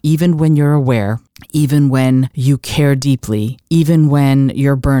even when you're aware, even when you care deeply, even when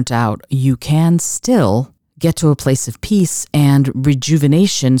you're burnt out, you can still get to a place of peace and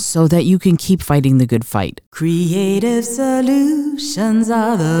rejuvenation so that you can keep fighting the good fight. Creative solutions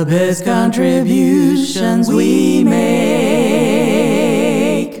are the best contributions we make.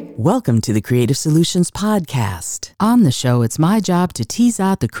 Welcome to the Creative Solutions Podcast. On the show, it's my job to tease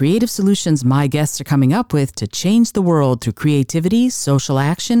out the creative solutions my guests are coming up with to change the world through creativity, social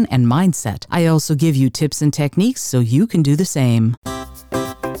action, and mindset. I also give you tips and techniques so you can do the same.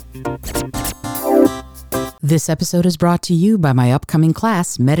 This episode is brought to you by my upcoming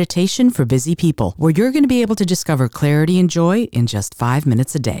class, Meditation for Busy People, where you're going to be able to discover clarity and joy in just 5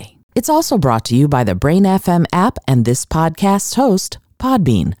 minutes a day. It's also brought to you by the Brain FM app and this podcast's host,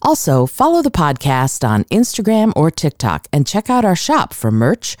 Podbean. Also, follow the podcast on Instagram or TikTok and check out our shop for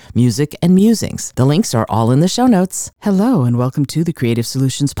merch, music, and musings. The links are all in the show notes. Hello, and welcome to the Creative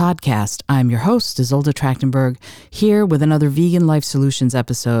Solutions Podcast. I'm your host, Isolde Trachtenberg, here with another Vegan Life Solutions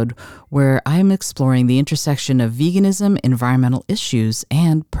episode where I'm exploring the intersection of veganism, environmental issues,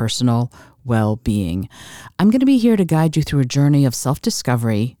 and personal well-being. I'm going to be here to guide you through a journey of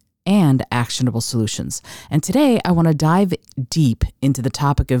self-discovery and actionable solutions. And today I want to dive deep into the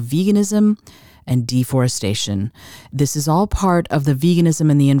topic of veganism and deforestation. This is all part of the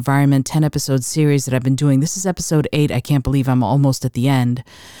Veganism and the Environment 10-episode series that I've been doing. This is episode 8. I can't believe I'm almost at the end.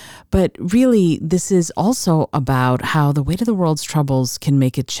 But really, this is also about how the weight of the world's troubles can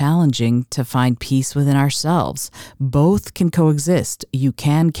make it challenging to find peace within ourselves. Both can coexist. You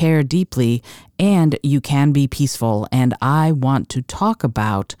can care deeply and you can be peaceful. And I want to talk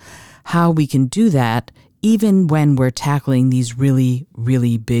about how we can do that even when we're tackling these really,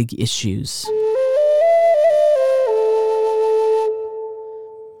 really big issues.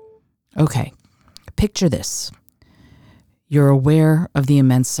 Okay, picture this. You're aware of the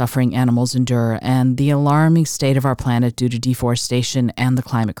immense suffering animals endure and the alarming state of our planet due to deforestation and the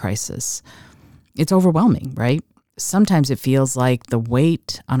climate crisis. It's overwhelming, right? Sometimes it feels like the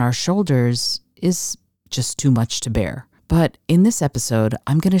weight on our shoulders is just too much to bear. But in this episode,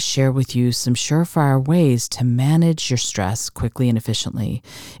 I'm going to share with you some surefire ways to manage your stress quickly and efficiently.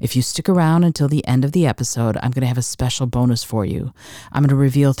 If you stick around until the end of the episode, I'm going to have a special bonus for you. I'm going to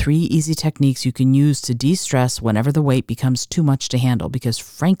reveal 3 easy techniques you can use to de-stress whenever the weight becomes too much to handle. Because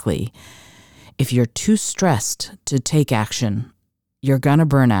frankly, if you're too stressed to take action, you're going to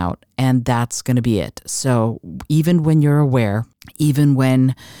burn out, and that's going to be it. So even when you're aware, even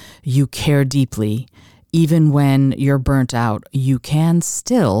when you care deeply, even when you're burnt out, you can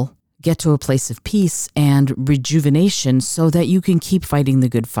still get to a place of peace and rejuvenation so that you can keep fighting the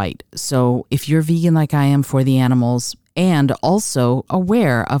good fight. So if you're vegan like I am for the animals and also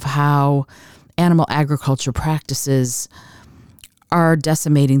aware of how animal agriculture practices are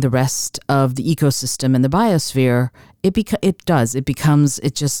decimating the rest of the ecosystem and the biosphere,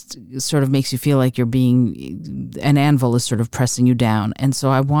 it just sort of makes you feel like you're being, an anvil is sort of pressing you down. And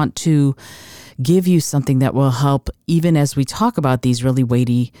so I want to give you something that will help, even as we talk about these really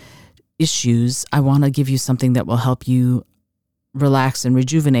weighty issues. I want to give you something that will help you relax and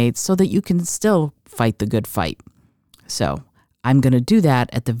rejuvenate so that you can still fight the good fight. So I'm going to do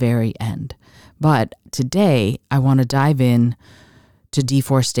that at the very end. But today I want to dive in to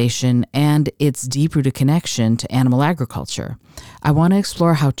deforestation and its deep-rooted connection to animal agriculture. I want to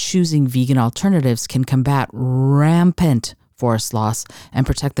explore how choosing vegan alternatives can combat rampant forest loss and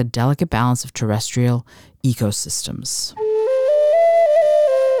protect the delicate balance of terrestrial ecosystems.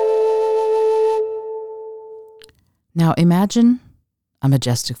 Now imagine a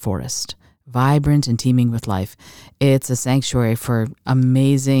majestic forest, vibrant and teeming with life. It's a sanctuary for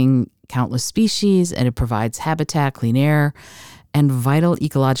amazing countless species, and it provides habitat, clean air, and vital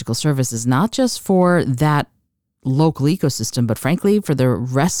ecological services, not just for that local ecosystem, but frankly, for the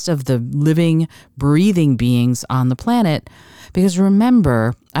rest of the living, breathing beings on the planet. Because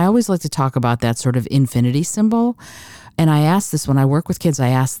remember, I always like to talk about that sort of infinity symbol. And I ask this when I work with kids, I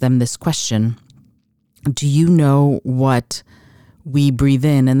ask them this question: do you know what we breathe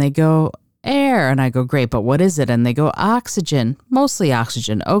in? And they go, air. And I go, great, but what is it? And they go, oxygen, mostly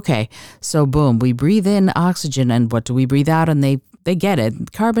oxygen. Okay, so boom, we breathe in oxygen, and what do we breathe out? And they get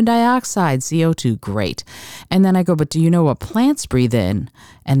it, carbon dioxide, CO2, great. And then I go, but do you know what plants breathe in?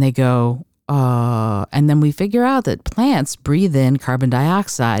 And they go, and then we figure out that plants breathe in carbon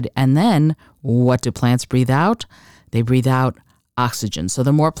dioxide. And then what do plants breathe out? They breathe out oxygen. So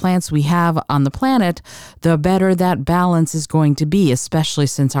the more plants we have on the planet, the better that balance is going to be, especially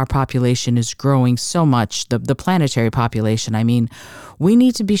since our population is growing so much, the planetary population. I mean, we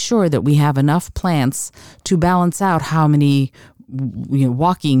need to be sure that we have enough plants to balance out how many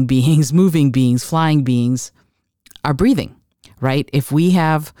walking beings, moving beings, flying beings are breathing, right? If we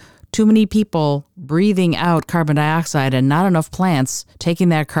have too many people breathing out carbon dioxide and not enough plants taking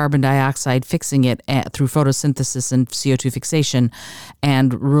that carbon dioxide, fixing it through photosynthesis and CO2 fixation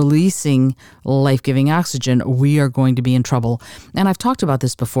and releasing life-giving oxygen, we are going to be in trouble. And I've talked about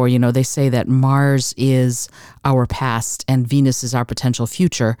this before. They say that Mars is our past and Venus is our potential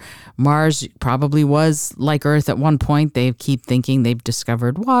future. Mars probably was like Earth at one point. They keep thinking they've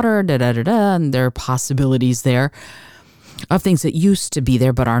discovered water, and there are possibilities there of things that used to be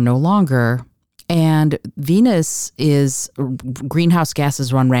there but are no longer. And Venus is greenhouse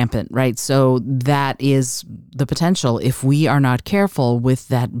gases run rampant, right? So that is the potential if we are not careful with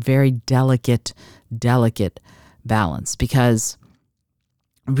that very delicate balance, because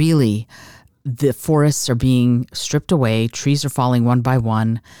really the forests are being stripped away, trees are falling one by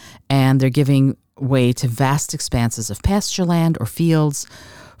one, and they're giving way to vast expanses of pasture land or fields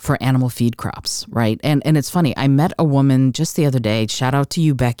for animal feed crops, right? And it's funny, I met a woman just the other day, shout out to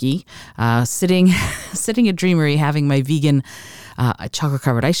you, Becky, sitting at Dreamery having my vegan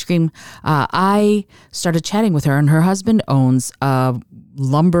chocolate-covered ice cream. I started chatting with her, and her husband owns a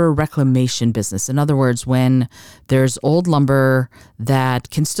lumber reclamation business. In other words, when there's old lumber that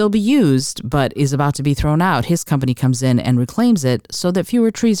can still be used but is about to be thrown out, his company comes in and reclaims it so that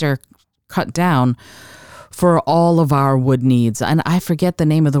fewer trees are cut down for all of our wood needs. And I forget the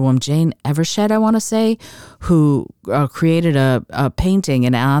name of the woman, Jane Evershed, I want to say, who created a painting.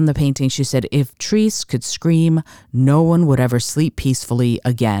 And on the painting, she said, if trees could scream, no one would ever sleep peacefully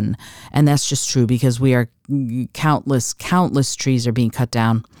again. And that's just true, because we are countless trees are being cut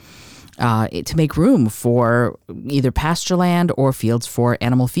down to make room for either pasture land or fields for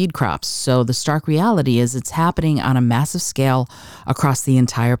animal feed crops. So the stark reality is it's happening on a massive scale across the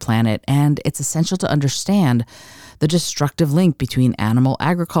entire planet, and it's essential to understand the destructive link between animal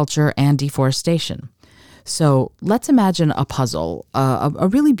agriculture and deforestation. So let's imagine a puzzle, a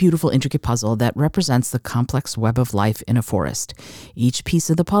really beautiful, intricate puzzle that represents the complex web of life in a forest. Each piece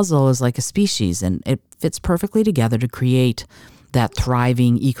of the puzzle is like a species, and it fits perfectly together to create that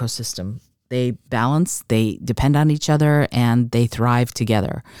thriving ecosystem. They balance, they depend on each other, and they thrive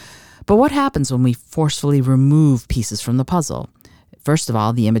together. But what happens when we forcefully remove pieces from the puzzle? First of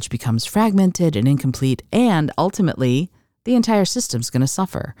all, the image becomes fragmented and incomplete, and ultimately, the entire system's going to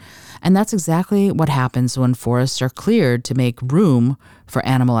suffer. And that's exactly what happens when forests are cleared to make room for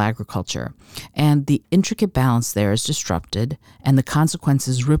animal agriculture. And the intricate balance there is disrupted, and the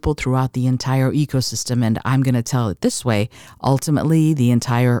consequences ripple throughout the entire ecosystem. And I'm going to tell it this way, ultimately, the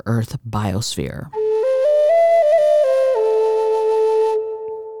entire Earth biosphere.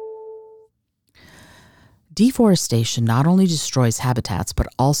 Deforestation not only destroys habitats, but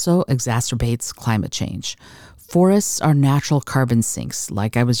also exacerbates climate change. Forests are natural carbon sinks,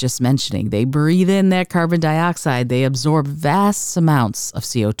 like I was just mentioning. They breathe in that carbon dioxide. They absorb vast amounts of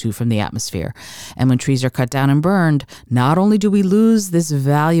CO2 from the atmosphere. And when trees are cut down and burned, not only do we lose this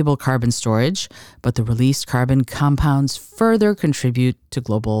valuable carbon storage, but the released carbon compounds further contribute to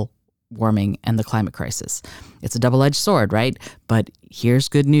global warming and the climate crisis. It's a double-edged sword, right? But here's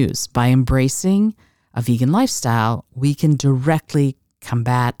good news. By embracing a vegan lifestyle, we can directly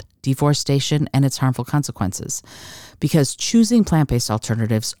combat deforestation and its harmful consequences. Because choosing plant-based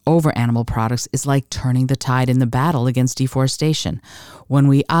alternatives over animal products is like turning the tide in the battle against deforestation. When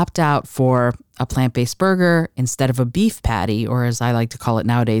we opt out for a plant-based burger instead of a beef patty, or as I like to call it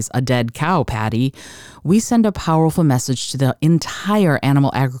nowadays, a dead cow patty, we send a powerful message to the entire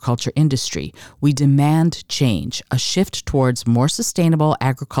animal agriculture industry. We demand change, a shift towards more sustainable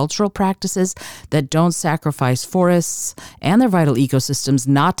agricultural practices that don't sacrifice forests and their vital ecosystems,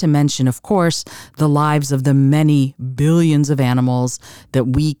 not to mention, of course, the lives of the many billions of animals that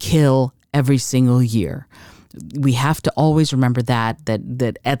we kill every single year. We have to always remember that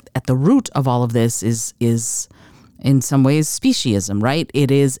at the root of all of this is in some ways speciesism, right? It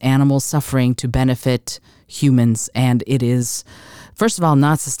is animals suffering to benefit humans, and it is, first of all,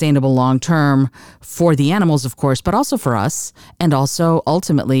 not sustainable long term for the animals, of course, but also for us, and also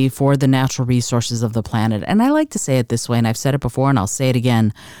ultimately for the natural resources of the planet. And I like to say it this way, and I've said it before, and I'll say it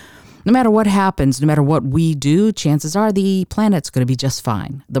again. No matter what happens, no matter what we do, chances are the planet's going to be just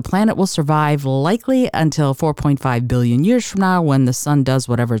fine. The planet will survive likely until 4.5 billion years from now, when the sun does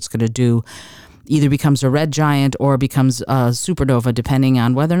whatever it's going to do, either becomes a red giant or becomes a supernova, depending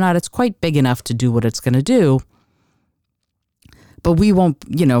on whether or not it's quite big enough to do what it's going to do. But we won't,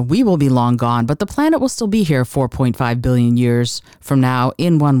 we will be long gone, but the planet will still be here 4.5 billion years from now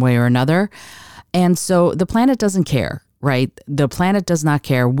in one way or another. And so the planet doesn't care. Right? The planet does not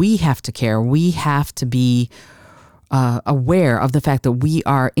care. We have to care. We have to be aware of the fact that we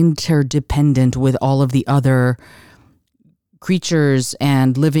are interdependent with all of the other creatures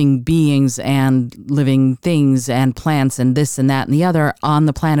and living beings and living things and plants and this and that and the other on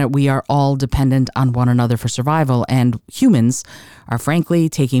the planet. We are all dependent on one another for survival, and humans are frankly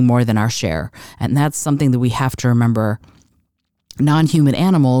taking more than our share. And that's something that we have to remember. Non-human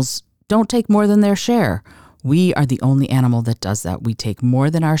animals don't take more than their share. We are the only animal that does that. We take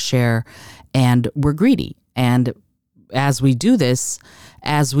more than our share, and we're greedy. And as we do this,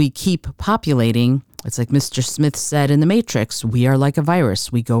 as we keep populating, it's like Mr. Smith said in The Matrix, we are like a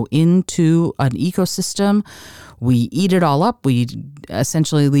virus. We go into an ecosystem, we eat it all up, we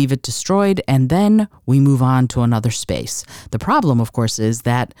essentially leave it destroyed, and then we move on to another space. The problem, of course, is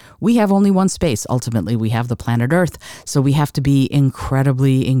that we have only one space. Ultimately, we have the planet Earth. So we have to be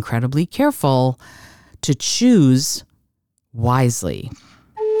incredibly, incredibly careful to choose wisely.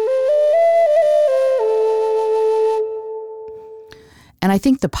 And I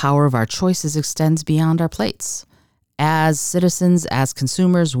think the power of our choices extends beyond our plates. As citizens, as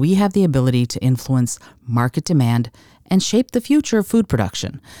consumers, we have the ability to influence market demand and shape the future of food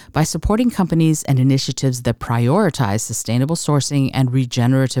production. By supporting companies and initiatives that prioritize sustainable sourcing and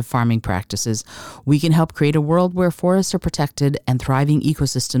regenerative farming practices, we can help create a world where forests are protected and thriving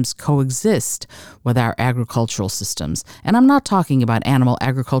ecosystems coexist with our agricultural systems. And I'm not talking about animal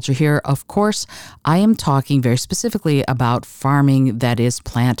agriculture here, of course. I am talking very specifically about farming that is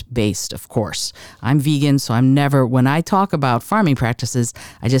plant-based, of course. I'm vegan, so I'm never, when I talk about farming practices,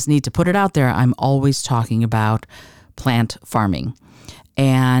 I just need to put it out there. I'm always talking about plant farming.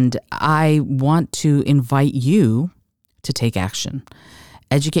 And I want to invite you to take action.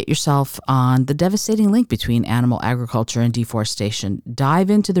 Educate yourself on the devastating link between animal agriculture and deforestation. Dive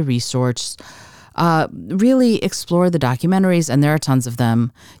into the research. Really explore the documentaries, and there are tons of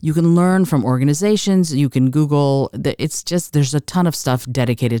them. You can learn from organizations. You can Google. There's a ton of stuff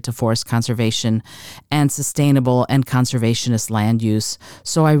dedicated to forest conservation and sustainable and conservationist land use.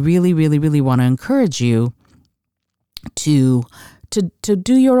 So I really, really, really want to encourage you to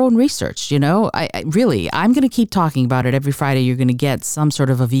do your own research. I'm going to keep talking about it every Friday. You're going to get some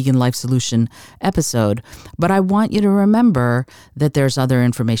sort of a vegan life solution episode, but I want you to remember that there's other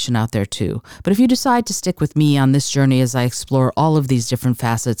information out there too. But if you decide to stick with me on this journey as I explore all of these different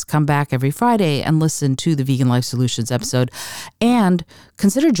facets, come back every Friday and listen to the Vegan Life Solutions episode, and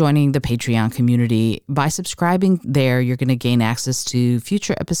consider joining the Patreon community. By subscribing there, you're going to gain access to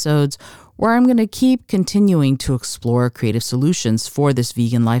future episodes where I'm going to keep continuing to explore creative solutions for this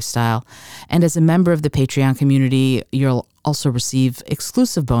vegan lifestyle. And as a member of the Patreon community, you'll also receive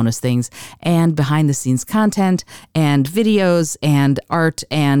exclusive bonus things and behind-the-scenes content and videos and art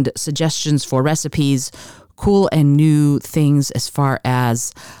and suggestions for recipes, cool and new things as far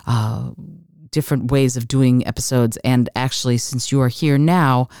as different ways of doing episodes. And actually, since you are here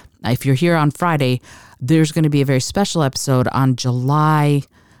now, if you're here on Friday, there's going to be a very special episode on July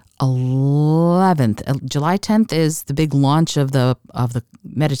 11th. July 10th is the big launch of the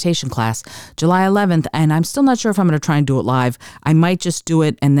meditation class. July 11th, and I'm still not sure if I'm going to try and do it live. I might just do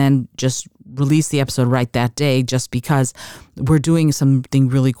it and then just release the episode right that day, just because we're doing something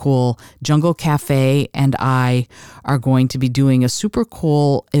really cool. Jungle Cafe and I are going to be doing a super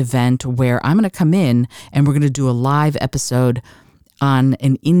cool event where I'm going to come in and we're going to do a live episode on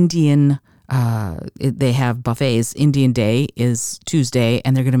an Indian they have buffets. Indian Day is Tuesday,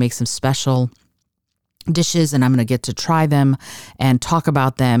 and they're going to make some special dishes, and I'm going to get to try them and talk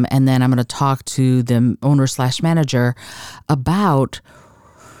about them. And then I'm going to talk to the owner/manager about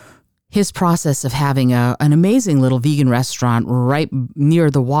his process of having an amazing little vegan restaurant right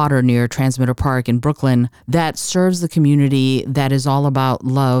near the water, near Transmitter Park in Brooklyn, that serves the community, that is all about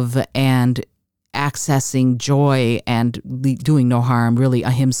love and accessing joy and doing no harm, really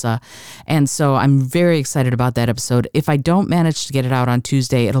ahimsa. And so I'm very excited about that episode. If I don't manage to get it out on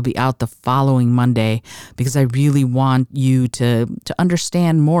Tuesday, it'll be out the following Monday, because I really want you to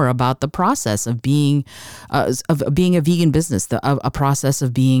understand more about the process of being a vegan business, a process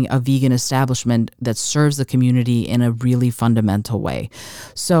of being a vegan establishment that serves the community in a really fundamental way.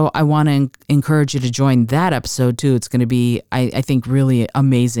 So I want to encourage you to join that episode too. It's going to be, I think, really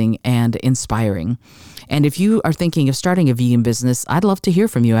amazing and inspiring. And if you are thinking of starting a vegan business, I'd love to hear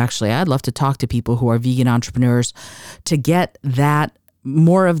from you, actually. I'd love to talk to people who are vegan entrepreneurs to get that,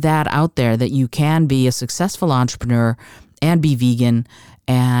 more of that out there, that you can be a successful entrepreneur and be vegan.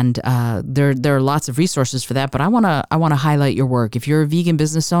 And there are lots of resources for that, but I want to highlight your work. If you're a vegan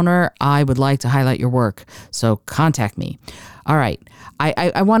business owner, I would like to highlight your work. So contact me. All right.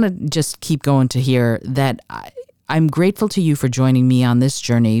 I want to just keep going to here that I'm grateful to you for joining me on this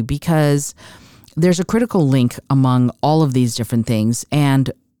journey, because there's a critical link among all of these different things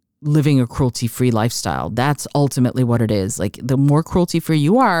and living a cruelty-free lifestyle. That's ultimately what it is. Like, the more cruelty-free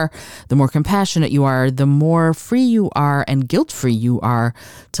you are, the more compassionate you are, the more free you are and guilt-free you are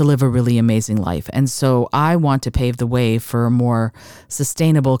to live a really amazing life. And so I want to pave the way for a more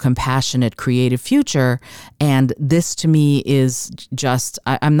sustainable, compassionate, creative future. And this to me is just,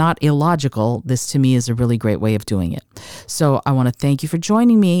 I'm not illogical. This to me is a really great way of doing it. So I want to thank you for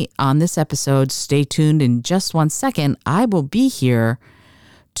joining me on this episode. Stay tuned. In just 1 second, I will be here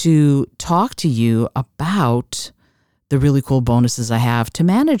to talk to you about the really cool bonuses I have to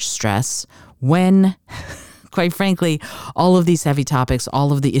manage stress when, quite frankly, all of these heavy topics,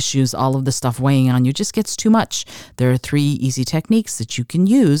 all of the issues, all of the stuff weighing on you just gets too much. There are 3 easy techniques that you can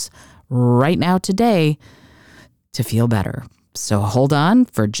use right now today to feel better. So hold on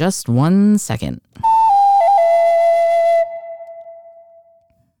for just 1 second.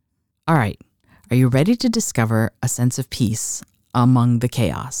 All right. Are you ready to discover a sense of peace among the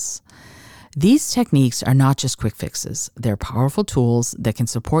chaos? These techniques are not just quick fixes. They're powerful tools that can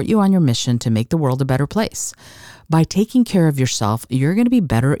support you on your mission to make the world a better place. By taking care of yourself, you're going to be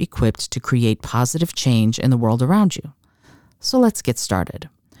better equipped to create positive change in the world around you. So let's get started.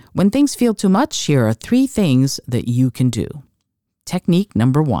 When things feel too much, here are 3 things that you can do. Technique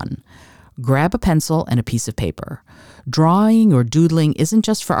number 1. Grab a pencil and a piece of paper. Drawing or doodling isn't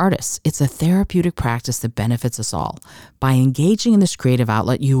just for artists. It's a therapeutic practice that benefits us all. By engaging in this creative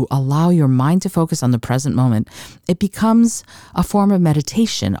outlet, you allow your mind to focus on the present moment. It becomes a form of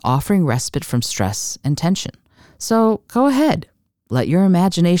meditation, offering respite from stress and tension. So go ahead, let your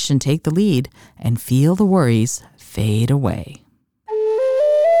imagination take the lead and feel the worries fade away.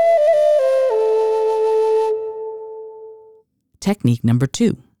 Technique number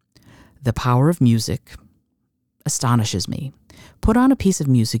 2. The power of music astonishes me. Put on a piece of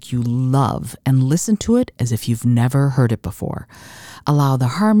music you love and listen to it as if you've never heard it before. Allow the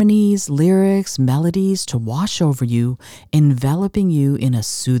harmonies, lyrics, melodies to wash over you, enveloping you in a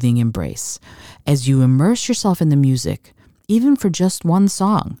soothing embrace. As you immerse yourself in the music, even for just one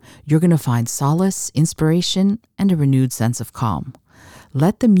song, you're going to find solace, inspiration, and a renewed sense of calm.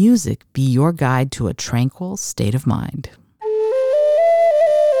 Let the music be your guide to a tranquil state of mind.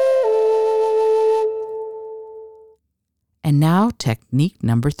 And now, technique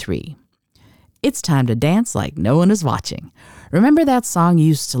number 3. It's time to dance like no one is watching. Remember that song you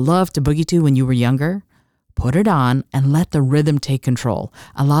used to love to boogie to when you were younger? Put it on and let the rhythm take control.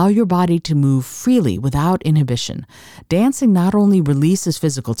 Allow your body to move freely without inhibition. Dancing not only releases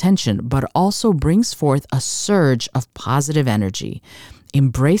physical tension, but also brings forth a surge of positive energy.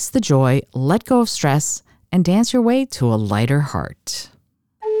 Embrace the joy, let go of stress, and dance your way to a lighter heart.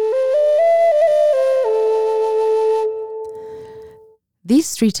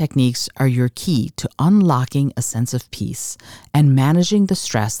 These 3 techniques are your key to unlocking a sense of peace and managing the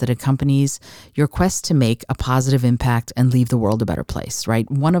stress that accompanies your quest to make a positive impact and leave the world a better place, right?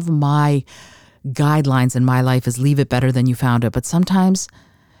 One of my guidelines in my life is leave it better than you found it, but sometimes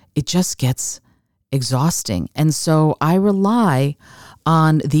it just gets exhausting. And so I rely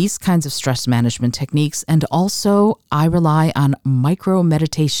on these kinds of stress management techniques, and also I rely on micro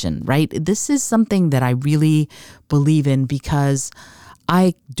meditation, right? This is something that I really believe in because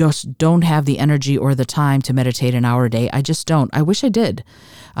I just don't have the energy or the time to meditate an hour a day. I just don't. I wish I did.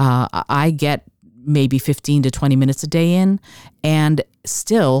 I get maybe 15 to 20 minutes a day in, and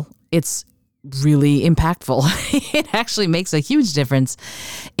still it's really impactful. It actually makes a huge difference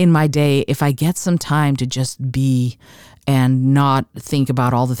in my day if I get some time to just be and not think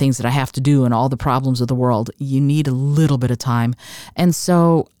about all the things that I have to do and all the problems of the world. You need a little bit of time. And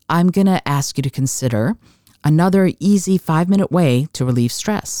so I'm going to ask you to consider another easy 5-minute way to relieve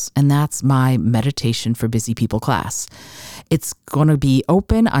stress, and that's my Meditation for Busy People class. It's going to be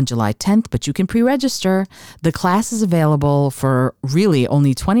open on July 10th, but you can pre-register. The class is available for really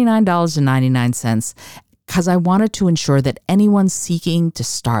only $29.99 because I wanted to ensure that anyone seeking to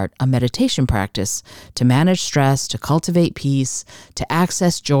start a meditation practice, to manage stress, to cultivate peace, to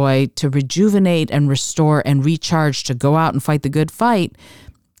access joy, to rejuvenate and restore and recharge, to go out and fight the good fight,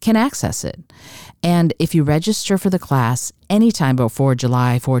 can access it. And if you register for the class anytime before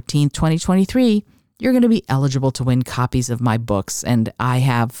July 14th, 2023, you're going to be eligible to win copies of my books. And I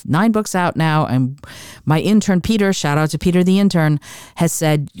have 9 books out now. And my intern, Peter, shout out to Peter the intern, has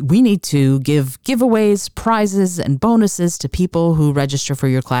said we need to give giveaways, prizes, and bonuses to people who register for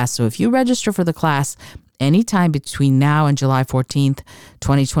your class. So if you register for the class anytime between now and July 14th,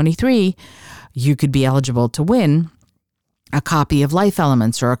 2023, you could be eligible to win a copy of Life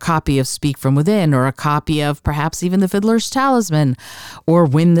Elements, or a copy of Speak From Within, or a copy of perhaps even The Fiddler's Talisman, or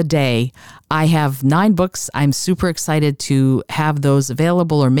Win the Day. I have 9 books. I'm super excited to have those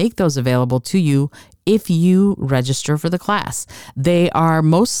available or make those available to you if you register for the class. They are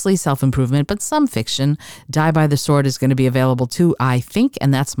mostly self-improvement, but some fiction. Die by the Sword is going to be available too, I think,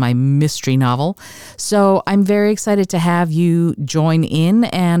 and that's my mystery novel. So I'm very excited to have you join in.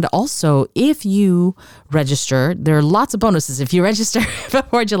 And also, if you register, there are lots of bonuses. If you register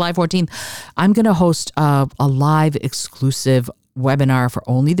before July 14th, I'm going to host a live exclusive webinar for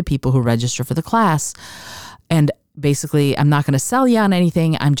only the people who register for the class. And basically, I'm not going to sell you on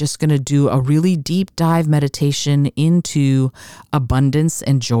anything. I'm just going to do a really deep dive meditation into abundance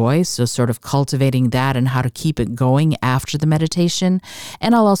and joy. So sort of cultivating that and how to keep it going after the meditation.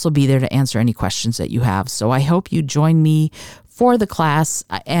 And I'll also be there to answer any questions that you have. So I hope you join me for the class.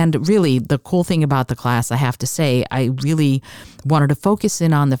 And really, the cool thing about the class, I have to say, I really wanted to focus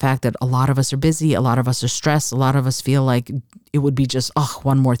in on the fact that a lot of us are busy, a lot of us are stressed, a lot of us feel like it would be just,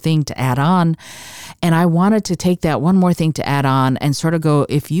 one more thing to add on. And I wanted to take that one more thing to add on and sort of go,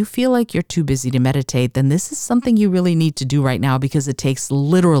 if you feel like you're too busy to meditate, then this is something you really need to do right now, because it takes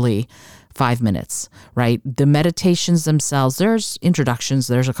literally 5 minutes, right? The meditations themselves, there's introductions,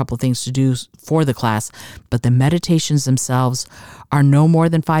 there's a couple of things to do for the class, but the meditations themselves are no more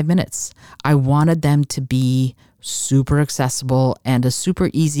than 5 minutes. I wanted them to be super accessible and a super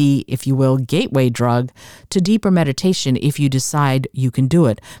easy, if you will, gateway drug to deeper meditation if you decide you can do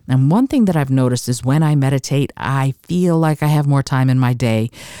it. And one thing that I've noticed is when I meditate, I feel like I have more time in my day,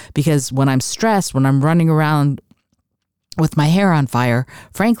 because when I'm stressed, when I'm running around with my hair on fire,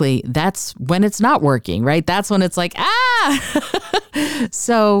 frankly, that's when it's not working, right? That's when it's like,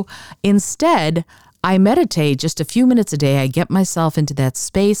 So instead, I meditate just a few minutes a day. I get myself into that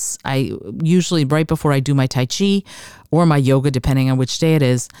space. I usually, right before I do my Tai Chi or my yoga, depending on which day it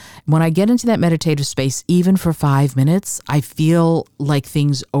is, when I get into that meditative space, even for 5 minutes, I feel like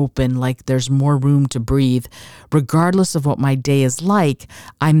things open, like there's more room to breathe. Regardless of what my day is like,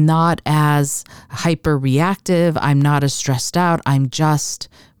 I'm not as hyper reactive. I'm not as stressed out. I'm just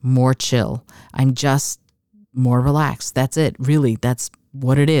more chill. I'm just more relaxed. That's it. Really, that's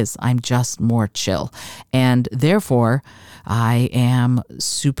what it is. I'm just more chill. And therefore, I am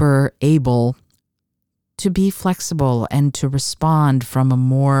super able to be flexible and to respond from a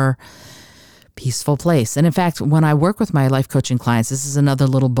more peaceful place. And in fact, when I work with my life coaching clients, this is another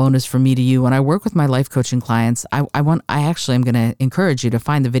little bonus from me to you. When I work with my life coaching clients, I actually am going to encourage you to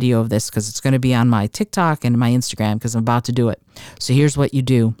find the video of this, because it's going to be on my TikTok and my Instagram, because I'm about to do it. So here's what you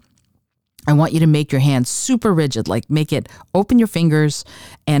do. I want you to make your hands super rigid, like open your fingers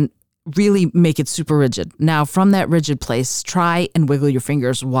and really make it super rigid. Now, from that rigid place, try and wiggle your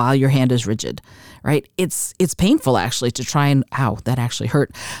fingers while your hand is rigid, right? It's painful actually to try and, that actually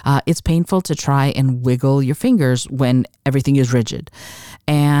hurt. It's painful to try and wiggle your fingers when everything is rigid.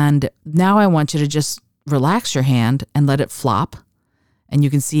 And now I want you to just relax your hand and let it flop. And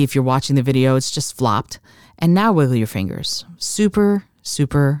you can see if you're watching the video, it's just flopped. And now wiggle your fingers. Super,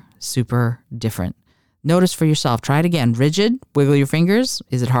 super, super different. Notice for yourself. Try it again. Rigid, wiggle your fingers.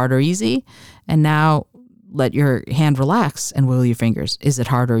 Is it hard or easy? And now let your hand relax and wiggle your fingers. Is it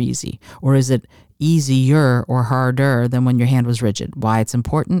hard or easy? Or is it easier or harder than when your hand was rigid? Why it's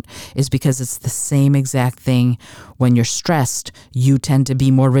important is because it's the same exact thing. When you're stressed, you tend to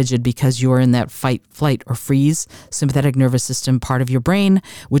be more rigid because you're in that fight, flight, or freeze sympathetic nervous system part of your brain,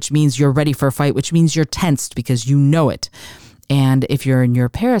 which means you're ready for a fight, which means you're tensed because you know it. And if you're in your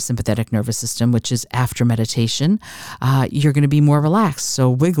parasympathetic nervous system, which is after meditation, you're going to be more relaxed. So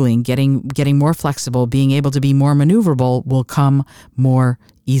wiggling, getting more flexible, being able to be more maneuverable will come more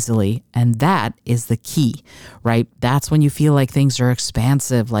easily. And that is the key, right? That's when you feel like things are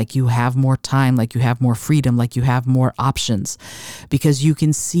expansive, like you have more time, like you have more freedom, like you have more options, because you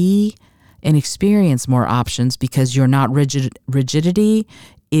can see and experience more options because you're not rigid. Rigidity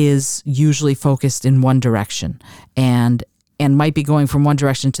is usually focused in one direction and might be going from one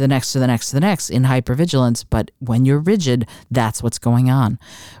direction to the next, to the next, to the next in hypervigilance. But when you're rigid, that's what's going on.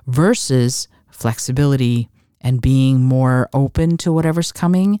 Versus flexibility and being more open to whatever's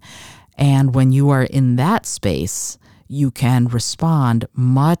coming. And when you are in that space, you can respond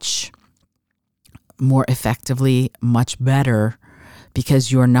much more effectively, much better,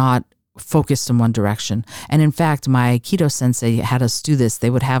 because you're not focused in one direction. And in fact, my keto sensei had us do this. They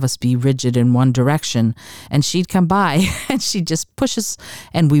would have us be rigid in one direction, and she'd come by and she'd just push us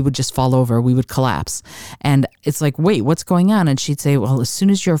and we would just fall over. We would collapse. And it's like, wait, what's going on? And she'd say, well, as soon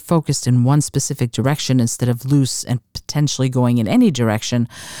as you're focused in one specific direction instead of loose and potentially going in any direction,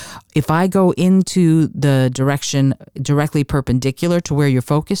 if I go into the direction directly perpendicular to where you're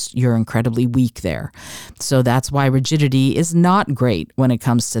focused, you're incredibly weak there. So that's why rigidity is not great when it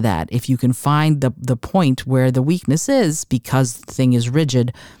comes to that. If you can find the point where the weakness is, because the thing is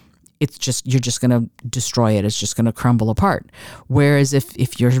rigid, you're just going to destroy it. It's just going to crumble apart. Whereas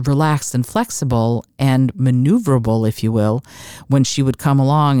if you're relaxed and flexible and maneuverable, if you will, when she would come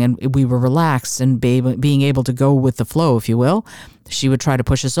along and we were relaxed and being able to go with the flow, if you will, she would try to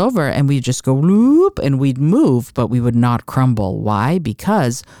push us over and we'd just go loop and we'd move, but we would not crumble. Why?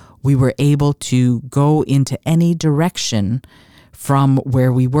 Because we were able to go into any direction from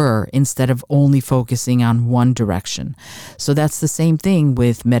where we were instead of only focusing on one direction. So that's the same thing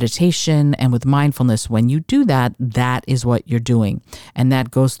with meditation and with mindfulness. When you do that, that is what you're doing. And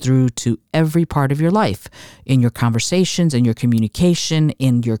that goes through to every part of your life, in your conversations, in your communication,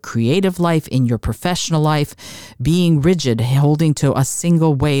 in your creative life, in your professional life. Being rigid, holding to a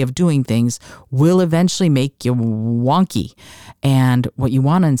single way of doing things will eventually make you wonky. And what you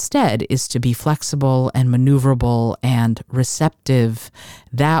want instead is to be flexible and maneuverable and receptive.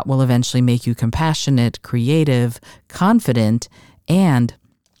 That will eventually make you compassionate, creative, confident, and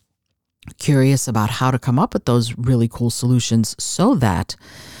curious about how to come up with those really cool solutions so that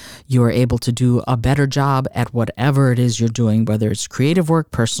you are able to do a better job at whatever it is you're doing, whether it's creative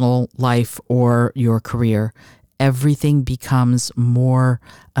work, personal life, or your career. Everything becomes more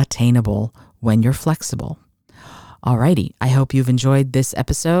attainable when you're flexible. Alrighty, I hope you've enjoyed this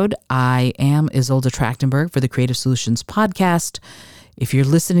episode. I am Isolde Trachtenberg for the Creative Solutions Podcast. If you're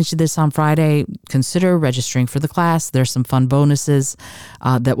listening to this on Friday, consider registering for the class. There's some fun bonuses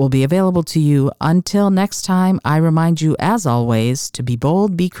that will be available to you. Until next time, I remind you, as always, to be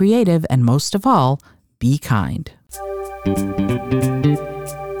bold, be creative, and most of all, be kind.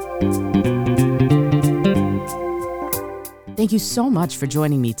 Thank you so much for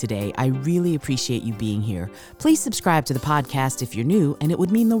joining me today. I really appreciate you being here. Please subscribe to the podcast if you're new, and it would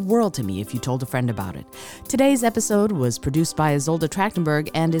mean the world to me if you told a friend about it. Today's episode was produced by Isolde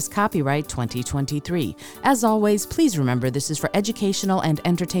Trachtenberg and is copyright 2023. As always, please remember this is for educational and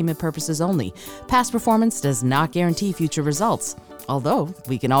entertainment purposes only. Past performance does not guarantee future results, although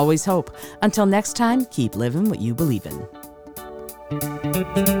we can always hope. Until next time, keep living what you believe in.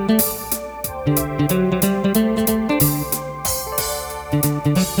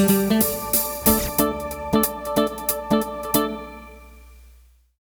 Thank you.